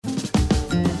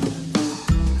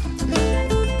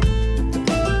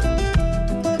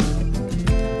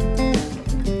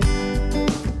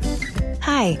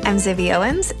I'm Zibby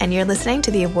Owens, and you're listening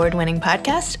to the award-winning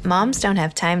podcast, Moms Don't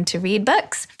Have Time to Read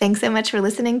Books. Thanks so much for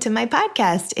listening to my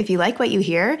podcast. If you like what you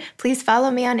hear, please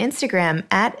follow me on Instagram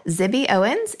at Zibby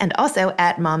Owens and also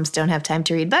at Moms Don't Have Time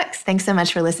to Read Books. Thanks so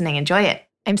much for listening. Enjoy it.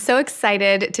 I'm so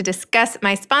excited to discuss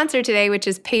my sponsor today, which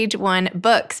is Page One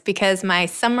Books, because my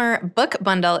summer book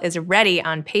bundle is ready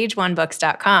on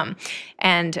pageonebooks.com.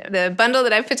 And the bundle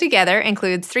that I've put together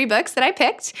includes 3 books that I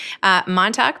picked,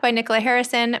 Montauk by Nicola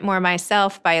Harrison, More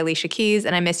Myself by Alicia Keys,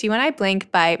 and I Miss You When I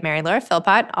Blink by Mary Laura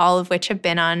Philpott, all of which have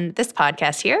been on this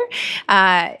podcast here.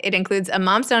 It includes a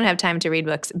Moms Don't Have Time to Read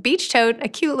Books beach tote, a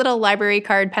cute little library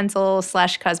card pencil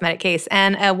 / cosmetic case,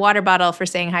 and a water bottle for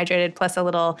staying hydrated, plus a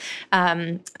little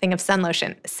thing of sun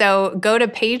lotion. So go to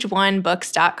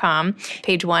pageonebooks.com,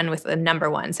 page one with the number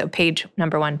 1, so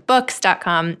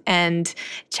pageonebooks.com, and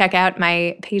check out my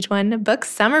Page One Books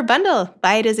summer bundle.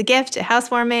 Buy it as a gift, a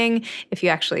housewarming, if you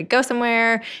actually go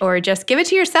somewhere, or just give it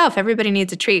to yourself. Everybody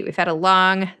needs a treat. We've had a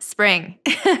long spring.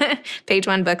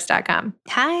 pageonebooks.com.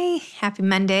 Hi, happy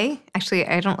Monday. Actually,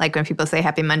 I don't like when people say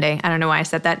happy Monday. I don't know why I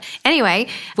said that. Anyway,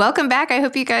 welcome back. I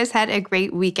hope you guys had a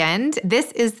great weekend.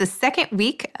 This is the second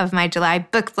week of my July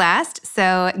book blast,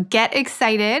 so get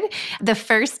excited. The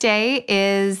first day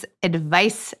is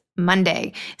Advice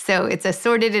Monday. So it's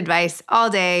assorted advice all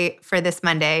day for this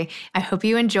Monday. I hope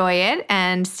you enjoy it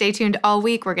and stay tuned all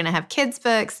week. We're going to have kids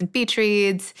books and beach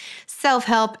reads,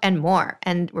 self-help, and more.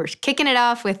 And we're kicking it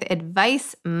off with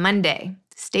Advice Monday.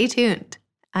 Stay tuned.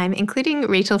 I'm including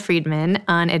Rachel Friedman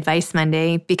on Advice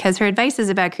Monday because her advice is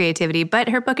about creativity, but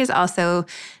her book is also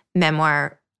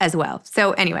memoir as well.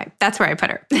 So anyway, that's where I put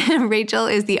her. Rachel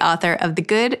is the author of The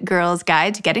Good Girl's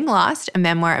Guide to Getting Lost, a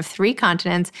memoir of 3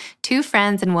 continents, 2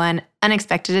 friends, and 1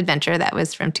 unexpected adventure. That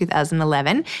was from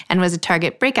 2011 and was a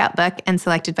Target breakout book and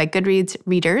selected by Goodreads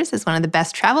readers as one of the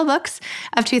best travel books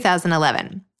of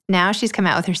 2011. Now she's come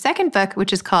out with her second book,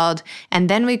 which is called And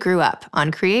Then We Grew Up,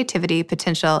 on creativity,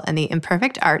 potential, and the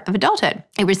imperfect art of adulthood.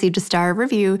 It received a star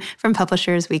review from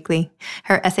Publishers Weekly.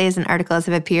 Her essays and articles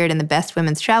have appeared in the Best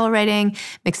Women's Travel Writing,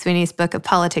 McSweeney's Book of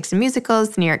Politics and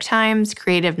Musicals, The New York Times,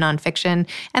 Creative Nonfiction,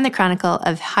 and the Chronicle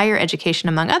of Higher Education,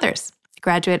 among others.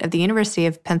 Graduate of the University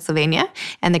of Pennsylvania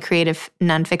and the Creative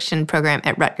Nonfiction program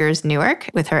at Rutgers,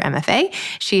 Newark, with her MFA.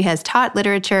 She has taught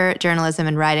literature, journalism,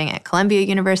 and writing at Columbia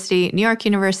University, New York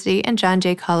University, and John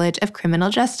Jay College of Criminal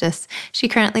Justice. She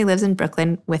currently lives in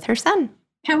Brooklyn with her son.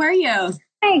 How are you?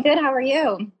 Hi, good. How are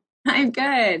you? I'm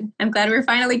good. I'm glad we're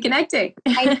finally connecting.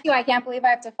 I do. I can't believe I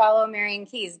have to follow Marion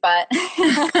Keys, but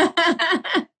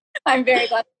I'm very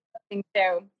glad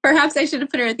too. Perhaps I should have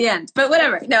put her at the end, but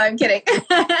whatever. No, I'm kidding.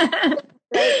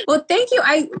 Well, thank you.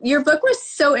 Your book was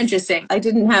so interesting. I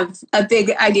didn't have a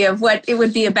big idea of what it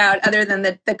would be about other than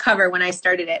the cover when I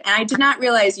started it. And I did not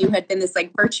realize you had been this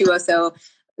virtuoso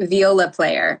viola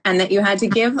player and that you had to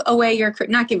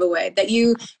that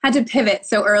you had to pivot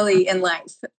so early in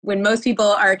life when most people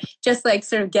are just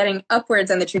sort of getting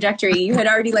upwards on the trajectory. You had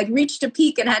already reached a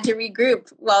peak and had to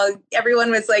regroup while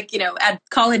everyone was at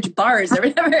college bars or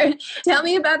whatever. Tell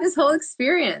me about this whole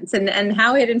experience and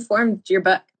how it informed your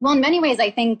book. Well, in many ways,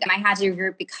 I think I had to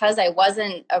regroup because I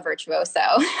wasn't a virtuoso.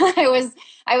 I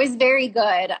was very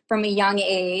good from a young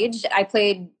age. I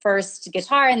played first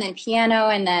guitar and then piano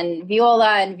and then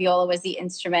viola, and viola was the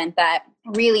instrument that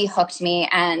really hooked me.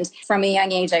 And from a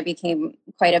young age, I became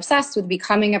quite obsessed with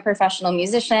becoming a professional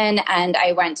musician. And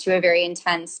I went to a very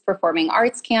intense performing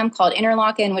arts camp called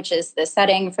Interlochen, which is the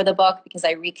setting for the book because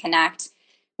I reconnect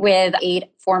with 8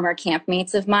 former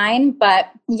campmates of mine.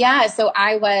 But yeah, so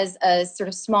I was a sort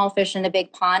of small fish in a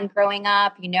big pond growing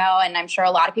up, and I'm sure a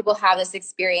lot of people have this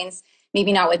experience,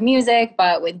 maybe not with music,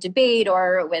 but with debate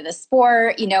or with a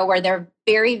sport, where they're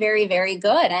very, very, very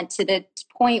good, and to the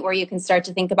point where you can start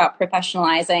to think about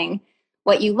professionalizing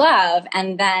what you love.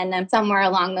 And then somewhere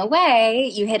along the way,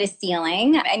 you hit a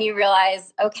ceiling and you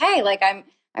realize, okay,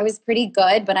 I was pretty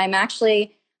good, but I'm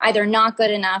actually either not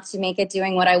good enough to make it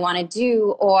doing what I want to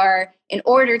do, or in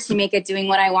order to make it doing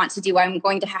what I want to do, I'm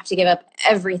going to have to give up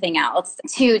everything else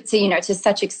to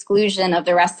such exclusion of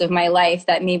the rest of my life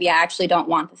that maybe I actually don't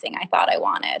want the thing I thought I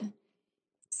wanted.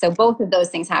 So both of those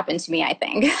things happened to me, I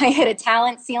think. I hit a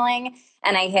talent ceiling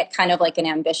and I hit kind of an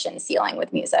ambition ceiling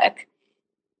with music.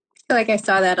 feel like I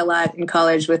saw that a lot in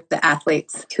college with the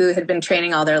athletes who had been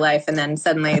training all their life, and then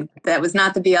suddenly that was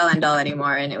not the be all end all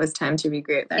anymore, and it was time to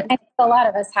regroup. I think a lot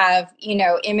of us have,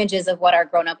 images of what our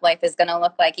grown-up life is going to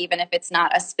look like, even if it's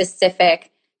not a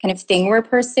specific kind of thing we're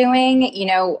pursuing.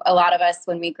 A lot of us,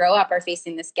 when we grow up, are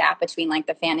facing this gap between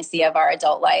the fantasy of our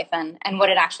adult life and what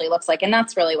it actually looks like. And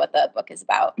that's really what the book is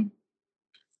about.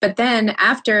 But then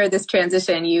after this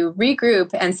transition, you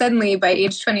regroup, and suddenly by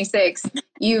age 26,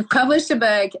 you've published a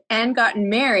book and gotten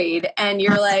married, and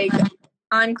you're like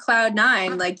on cloud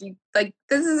nine, like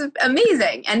this is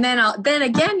amazing. And then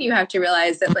again, you have to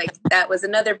realize that like that was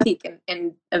another peak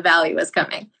in a valley was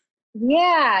coming.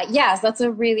 Yeah, yes, that's a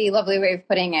really lovely way of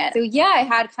putting it. So yeah, I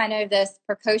had kind of this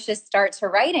precocious start to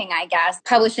writing, I guess.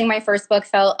 Publishing my first book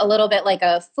felt a little bit like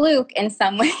a fluke in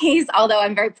some ways, although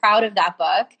I'm very proud of that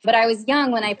book. But I was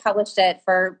young when I published it,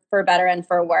 for better and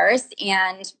for worse.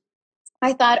 And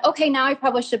I thought, okay, now I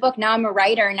published a book. Now I'm a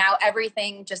writer. Now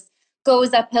everything just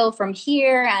goes uphill from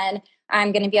here. And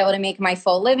I'm going to be able to make my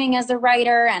full living as a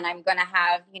writer. And I'm going to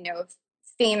have,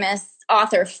 famous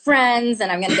author friends,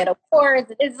 and I'm going to get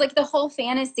awards. It's like the whole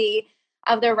fantasy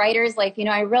of the writer's life.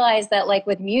 I realized that like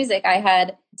with music, I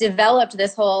had developed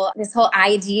this whole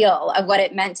ideal of what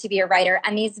it meant to be a writer,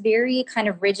 and these very kind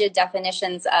of rigid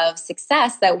definitions of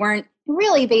success that weren't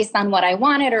really based on what I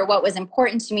wanted or what was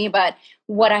important to me, but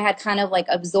what I had kind of like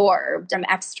absorbed from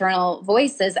external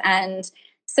voices. And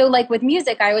so like with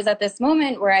music, I was at this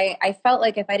moment where I felt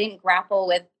like if I didn't grapple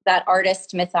with that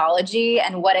artist mythology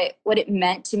and what it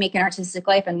meant to make an artistic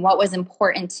life and what was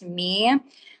important to me,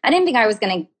 I didn't think I was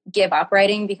going to give up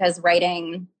writing, because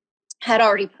writing had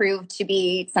already proved to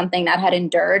be something that had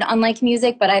endured, unlike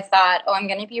music. But I thought, I'm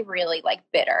going to be really like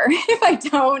bitter if I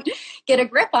don't get a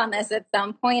grip on this at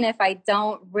some point, if I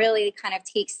don't really kind of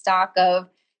take stock of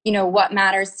what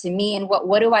matters to me and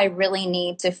what do I really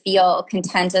need to feel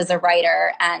content as a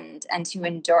writer and to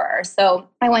endure. So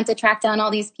I went to track down all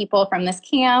these people from this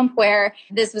camp, where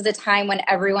this was a time when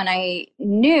everyone I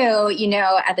knew,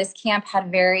 at this camp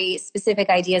had very specific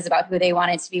ideas about who they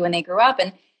wanted to be when they grew up.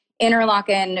 And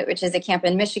Interlochen, which is a camp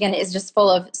in Michigan, is just full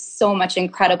of so much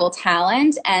incredible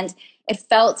talent. And it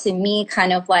felt to me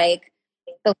kind of like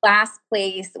the last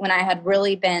place when I had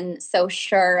really been so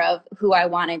sure of who I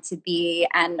wanted to be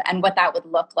and what that would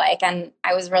look like. And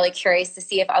I was really curious to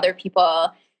see if other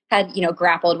people had,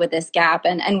 grappled with this gap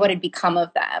and what had become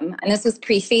of them. And this was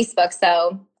pre-Facebook.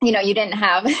 So, you didn't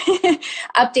have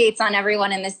updates on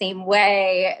everyone in the same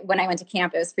way. When I went to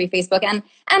camp, it was pre-Facebook. And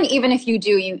even if you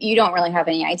do, you don't really have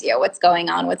any idea what's going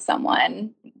on with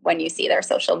someone when you see their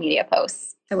social media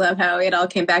posts. I love how it all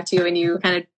came back to you and you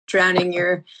kind of drowning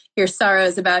your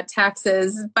sorrows about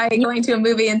taxes by going to a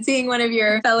movie and seeing one of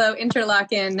your fellow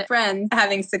Interlochen friends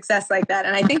having success like that.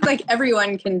 And I think like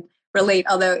everyone can relate,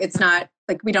 although it's not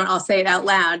like we don't all say it out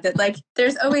loud, that like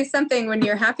there's always something when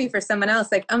you're happy for someone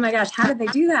else, like, oh my gosh, how did they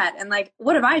do that? And like,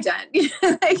 what have I done? Like,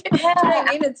 you know what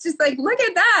I mean? It's just like, look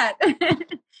at that.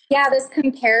 Yeah, this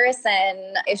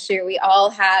comparison issue we all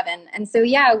have. And so,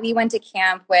 yeah, we went to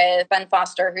camp with Ben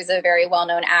Foster, who's a very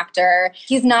well-known actor.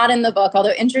 He's not in the book,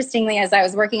 although interestingly, as I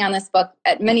was working on this book,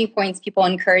 at many points, people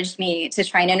encouraged me to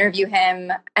try and interview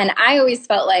him. And I always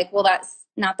felt like, well, that's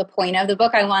not the point of the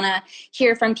book. I want to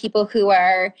hear from people who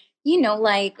are,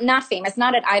 like not famous,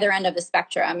 not at either end of the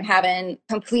spectrum, haven't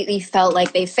completely felt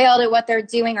like they failed at what they're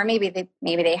doing, or maybe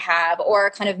they have,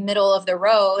 or kind of middle of the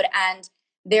road. And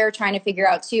they're trying to figure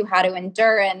out too how to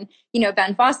endure. And,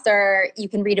 Ben Foster, you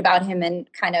can read about him in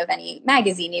kind of any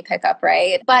magazine you pick up,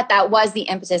 right? But that was the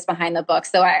impetus behind the book.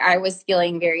 So I was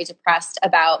feeling very depressed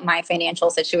about my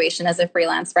financial situation as a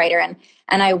freelance writer.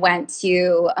 And I went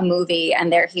to a movie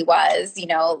and there he was,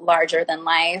 larger than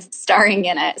life, starring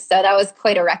in it. So that was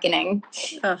quite a reckoning.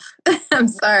 Oh, I'm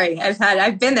sorry.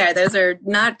 I've been there. Those are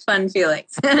not fun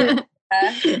feelings.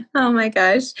 Oh my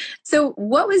gosh. So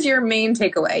what was your main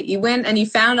takeaway? You went and you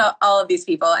found all of these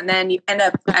people, and then you end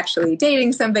up actually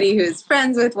dating somebody who's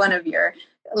friends with one of your,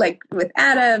 like with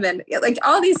Adam, and like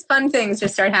all these fun things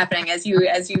just start happening as you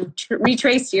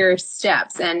retrace your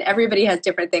steps, and everybody has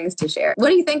different things to share. What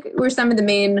do you think were some of the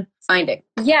main findings?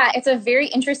 Yeah, it's a very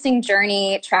interesting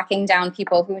journey tracking down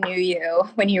people who knew you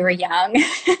when you were young.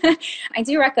 I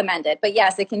do recommend it. But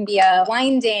yes, it can be a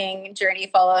winding journey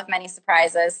full of many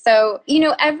surprises. So,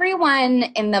 everyone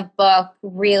in the book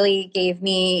really gave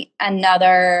me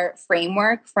another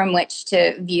framework from which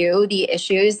to view the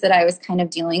issues that I was kind of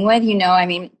dealing with.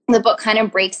 The book kind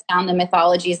of breaks down the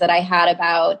mythologies that I had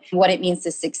about what it means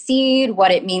to succeed, what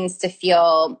it means to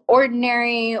feel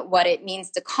ordinary, what it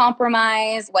means to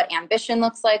compromise, what ambition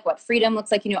looks like, what freedom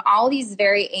looks like, all these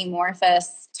very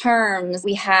amorphous terms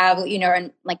we have,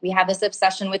 and like we have this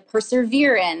obsession with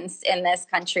perseverance in this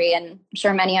country, and I'm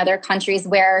sure many other countries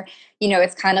where,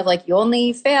 it's kind of like you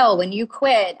only fail when you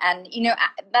quit. And,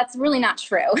 that's really not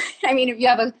true. If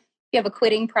you have a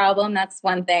quitting problem, that's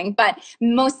one thing. But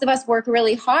most of us work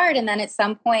really hard. And then at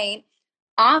some point,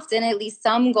 often at least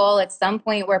some goal at some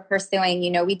point we're pursuing,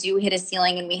 we do hit a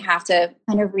ceiling and we have to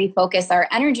kind of refocus our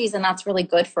energies, and that's really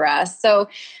good for us. So I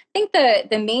think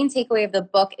the main takeaway of the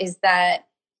book is that,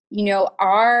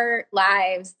 our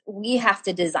lives, we have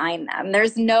to design them.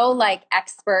 There's no like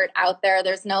expert out there.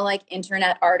 There's no like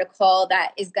internet article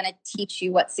that is going to teach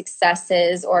you what success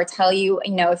is or tell you,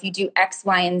 if you do X,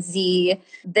 Y, and Z,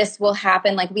 this will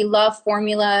happen. Like, we love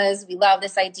formulas. We love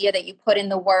this idea that you put in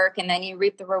the work and then you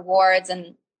reap the rewards.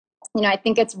 And, I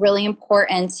think it's really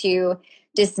important to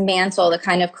dismantle the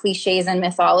kind of cliches and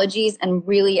mythologies and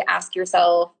really ask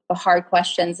yourself the hard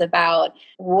questions about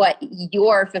what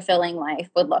your fulfilling life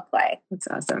would look like. That's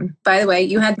awesome. By the way,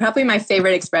 you had probably my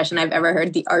favorite expression I've ever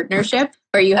heard, the partnership,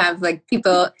 where you have like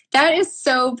people. That is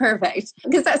so perfect.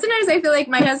 Because sometimes I feel like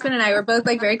my husband and I were both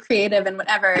like very creative and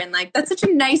whatever. And like, that's such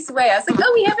a nice way. I was like,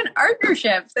 oh, we have an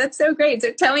partnership. That's so great.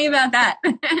 So tell me about that.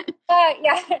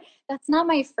 Yeah, that's not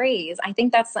my phrase. I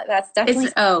think that's definitely.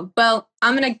 Well,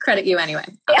 I'm going to credit you anyway.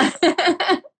 Yeah.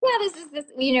 Yeah, this,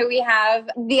 we have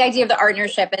the idea of the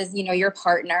partnership is, your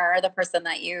partner, the person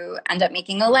that you end up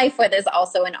making a life with, is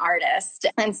also an artist.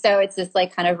 And so it's this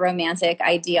like kind of romantic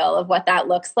ideal of what that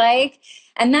looks like.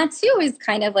 And that too is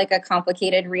kind of like a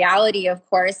complicated reality, of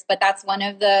course, but that's one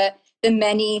of the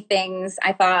many things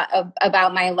I thought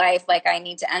about my life. Like, I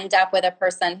need to end up with a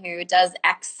person who does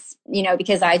X,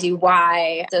 because I do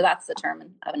Y. So that's the term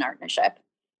of an partnership.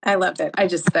 I loved it.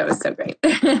 That was so great.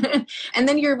 And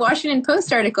then your Washington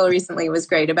Post article recently was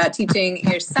great about teaching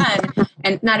your son,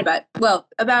 and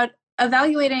about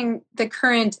evaluating the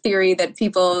current theory that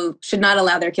people should not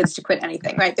allow their kids to quit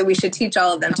anything, right? That we should teach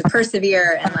all of them to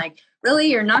persevere and like, really,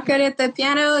 you're not good at the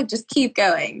piano, just keep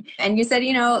going. And you said,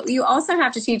 you also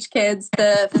have to teach kids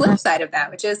the flip side of that,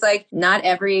 which is like, not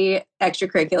every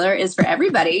extracurricular is for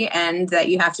everybody, and that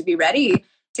you have to be ready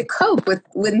to cope with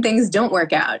when things don't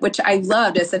work out, which I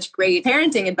loved as such great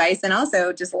parenting advice and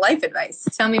also just life advice.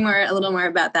 Tell me a little more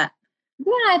about that.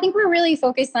 Yeah, I think we're really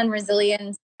focused on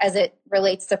resilience as it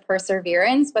relates to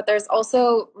perseverance, but there's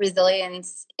also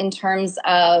resilience in terms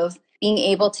of being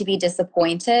able to be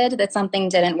disappointed that something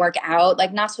didn't work out,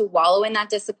 like not to wallow in that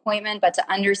disappointment, but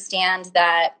to understand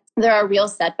that there are real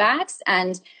setbacks.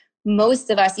 And most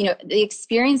of us, the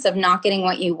experience of not getting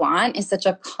what you want is such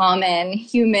a common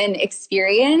human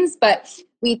experience, but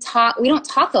we don't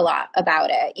talk a lot about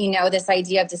it. This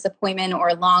idea of disappointment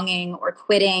or longing or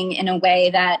quitting in a way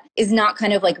that is not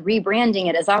kind of like rebranding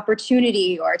it as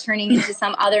opportunity or turning into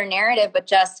some other narrative, but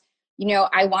just,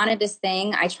 I wanted this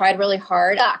thing. I tried really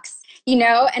hard. Sucks.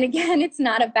 And again, it's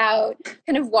not about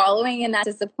kind of wallowing in that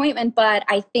disappointment, but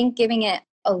I think giving it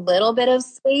a little bit of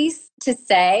space to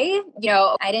say,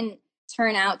 I didn't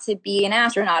turn out to be an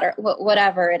astronaut or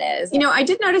whatever it is. I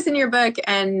did notice in your book,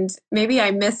 and maybe I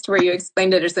missed where you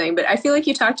explained it or something, but I feel like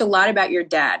you talked a lot about your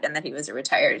dad and that he was a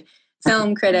retired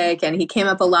film critic and he came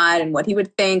up a lot and what he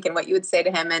would think and what you would say to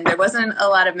him. And there wasn't a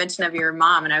lot of mention of your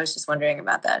mom. And I was just wondering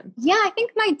about that. Yeah, I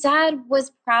think my dad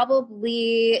was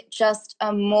probably just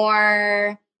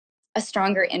a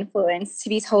stronger influence, to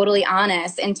be totally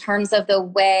honest, in terms of the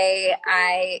way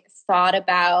I thought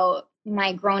about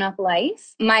my grown-up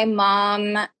life. My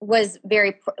mom was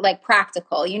very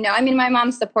practical, my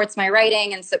mom supports my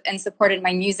writing and supported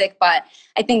my music, but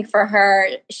I think for her,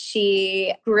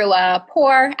 she grew up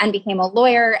poor and became a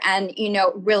lawyer and,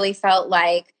 really felt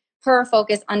like her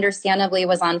focus understandably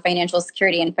was on financial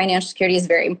security, and financial security is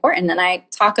very important. And I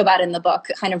talk about in the book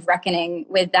kind of reckoning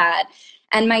with that.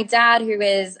 And my dad, who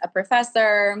is a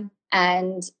professor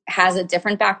and has a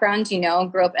different background,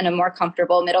 grew up in a more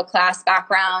comfortable middle-class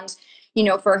background.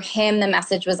 For him, the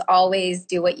message was always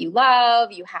do what you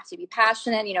love. You have to be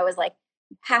passionate. It was like,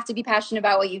 you have to be passionate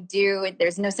about what you do.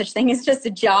 There's no such thing as just a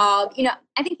job.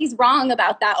 I think he's wrong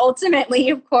about that ultimately,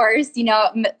 of course.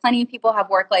 Plenty of people have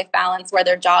work-life balance where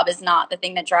their job is not the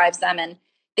thing that drives them and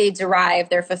they derive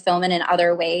their fulfillment in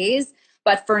other ways.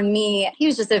 But for me, he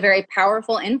was just a very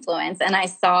powerful influence. And I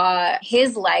saw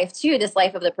his life too, this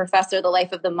life of the professor, the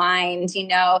life of the mind,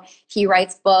 he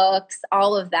writes books,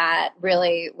 all of that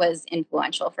really was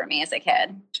influential for me as a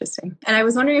kid. Interesting. And I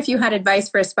was wondering if you had advice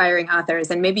for aspiring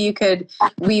authors, and maybe you could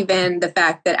weave in the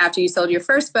fact that after you sold your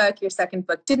first book, your second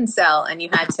book didn't sell and you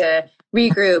had to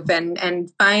regroup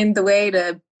and find the way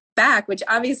to back, which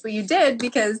obviously you did,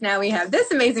 because now we have this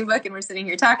amazing book and we're sitting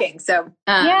here talking. So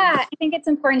yeah, I think it's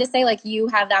important to say, like, you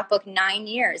have that book 9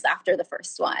 years after the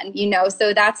first one,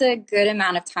 so that's a good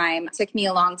amount of time. It took me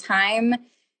a long time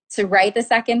to write the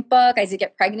second book. I did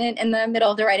get pregnant in the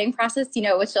middle of the writing process,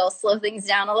 which will slow things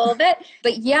down a little bit.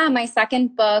 But yeah, my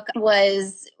second book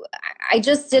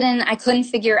I couldn't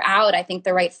figure out, I think,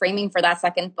 the right framing for that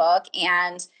second book.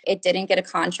 And it didn't get a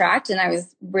contract. And I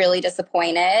was really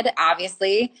disappointed,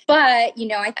 obviously. But,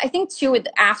 I think too,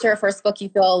 after a first book, you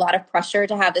feel a lot of pressure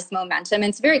to have this momentum. And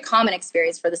it's a very common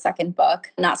experience for the second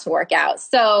book not to work out.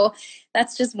 So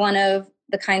that's just one of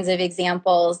the kinds of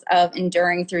examples of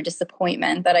enduring through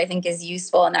disappointment that I think is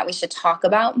useful and that we should talk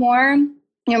about more.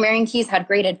 Marian Keyes had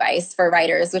great advice for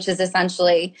writers, which is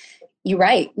essentially, you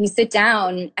write, you sit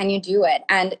down and you do it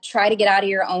and try to get out of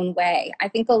your own way. I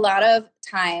think a lot of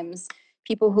times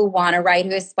people who want to write,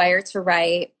 who aspire to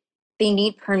write, they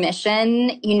need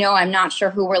permission. I'm not sure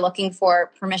who we're looking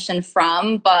for permission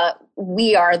from, but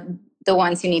we are the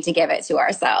ones who need to give it to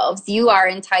ourselves. You are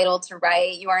entitled to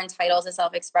write. You are entitled to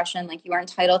self-expression. Like, you are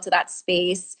entitled to that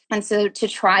space. And so to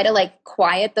try to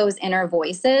quiet those inner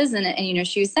voices. And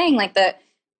she was saying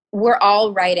we're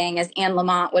all writing, as Anne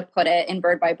Lamott would put it in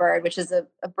Bird by Bird, which is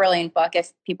a brilliant book.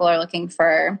 If people are looking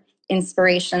for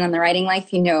inspiration in the writing life,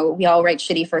 we all write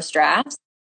shitty first drafts.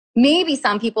 Maybe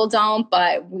some people don't,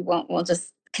 but we'll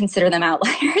just consider them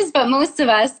outliers. But most of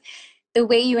us, the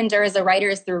way you endure as a writer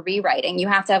is through rewriting. You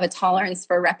have to have a tolerance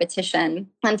for repetition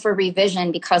and for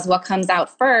revision, because what comes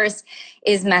out first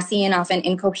is messy and often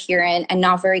incoherent and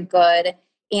not very good.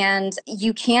 And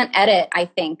you can't edit, I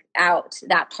think, out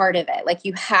that part of it.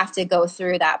 You have to go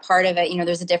through that part of it.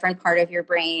 There's a different part of your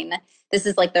brain. This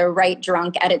is the write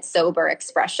drunk, edit sober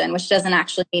expression, which doesn't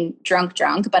actually mean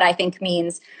drunk, but I think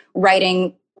means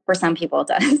writing, for some people it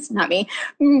does, not me,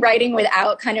 writing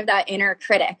without kind of that inner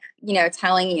critic,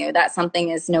 telling you that something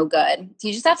is no good. So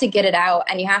you just have to get it out,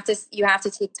 and you have to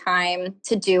take time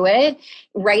to do it.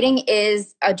 Writing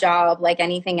is a job like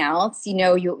anything else.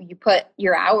 You put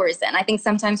your hours in. I think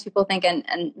sometimes people think, and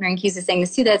Marian Keyes is saying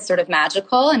this too, that it's sort of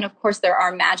magical. And of course there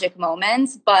are magic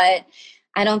moments, but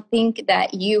I don't think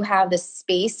that you have the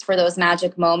space for those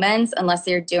magic moments unless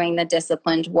you're doing the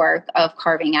disciplined work of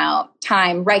carving out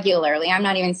time regularly. I'm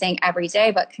not even saying every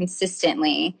day, but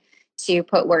consistently, to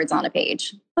put words on a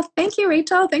page. Well, thank you,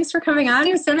 Rachel. Thanks for coming on.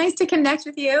 It was so nice to connect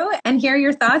with you and hear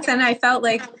your thoughts. And I felt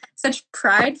such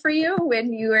pride for you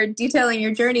when you were detailing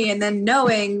your journey, and then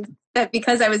knowing that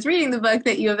because I was reading the book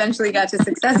that you eventually got to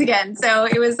success again. So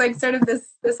it was sort of this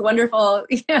wonderful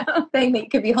thing that you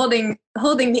could be holding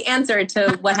the answer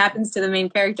to what happens to the main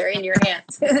character in your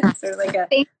hands. Sort of a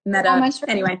Thank meta. So much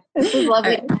Anyway, this is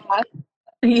lovely. Right.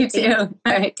 You too. All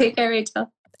right, take care,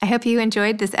 Rachel. I hope you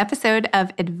enjoyed this episode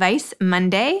of Advice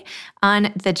Monday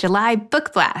on the July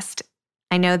Book Blast.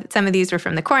 I know that some of these were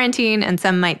from the quarantine and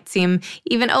some might seem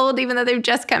even old, even though they've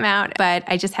just come out, but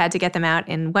I just had to get them out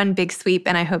in one big sweep,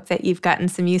 and I hope that you've gotten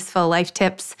some useful life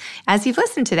tips as you've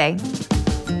listened today.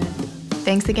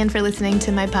 Thanks again for listening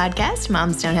to my podcast,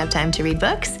 Moms Don't Have Time to Read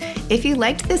Books. If you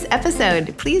liked this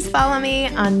episode, please follow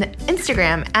me on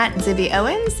Instagram at Zibby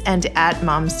Owens and at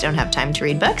Moms Don't Have Time to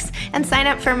Read Books, and sign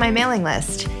up for my mailing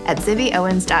list at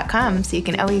zibbyowens.com so you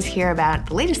can always hear about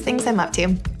the latest things I'm up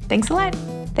to. Thanks a lot.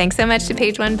 Thanks so much to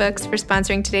Page One Books for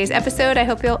sponsoring today's episode. I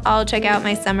hope you'll all check out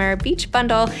my summer beach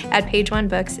bundle at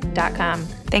pageonebooks.com.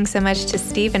 Thanks so much to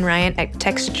Steve and Ryan at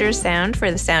Texture Sound for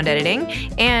the sound editing.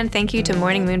 And thank you to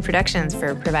Morning Moon Productions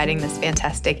for providing this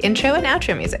fantastic intro and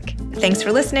outro music. Thanks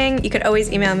for listening. You could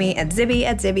always email me at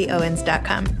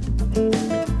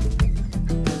zibby@zibbyowens.com.